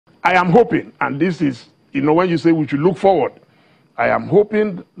I am hoping, and this is, you know, when you say we should look forward, I am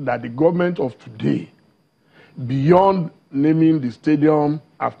hoping that the government of today, beyond naming the stadium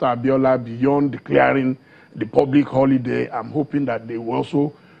after Abiola, beyond declaring the public holiday, I'm hoping that they will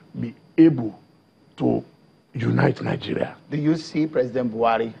also be able to unite Nigeria. Do you see President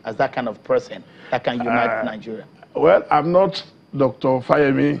Buhari as that kind of person that can unite Nigeria? Well, I'm not Dr.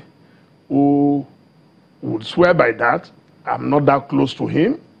 Fayemi, who would swear by that. I'm not that close to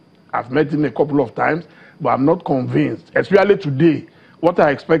him. I've met him a couple of times, but I'm not convinced, especially today. What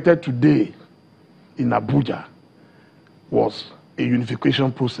I expected today in Abuja was a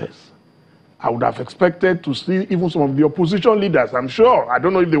unification process. I would have expected to see even some of the opposition leaders. I'm sure, I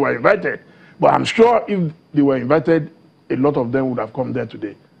don't know if they were invited, but I'm sure if they were invited, a lot of them would have come there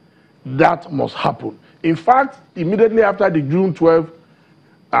today. That must happen. In fact, immediately after the June 12th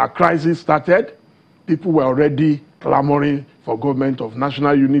crisis started, people were already clamoring for government of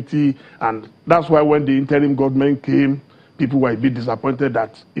national unity, and that's why when the interim government came, people were a bit disappointed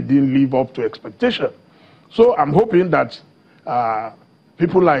that it didn't live up to expectation. So I'm hoping that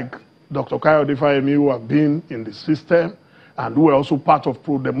people like Dr. Kayode Fayemi, who have been in the system and who are also part of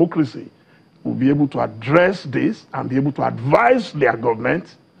pro-democracy, will be able to address this and be able to advise their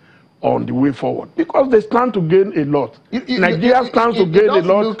government on the way forward, because they stand to gain a lot. Nigeria stands to gain a lot. It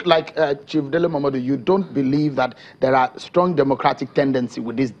does look like, Chief Dele Momodu, you don't believe that there are strong democratic tendency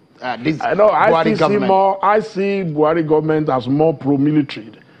with this Buhari government. I see Buhari government as more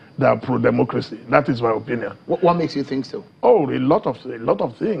pro-military than pro-democracy. That is my opinion. What makes you think so? Oh, a lot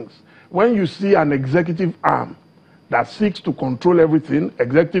of things. When you see an executive arm that seeks to control everything,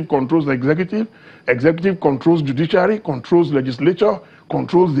 executive controls the executive controls judiciary, controls legislature,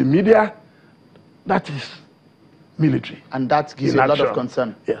 controls the media, that is military. And that gives you a lot of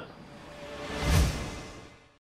concern. Yeah.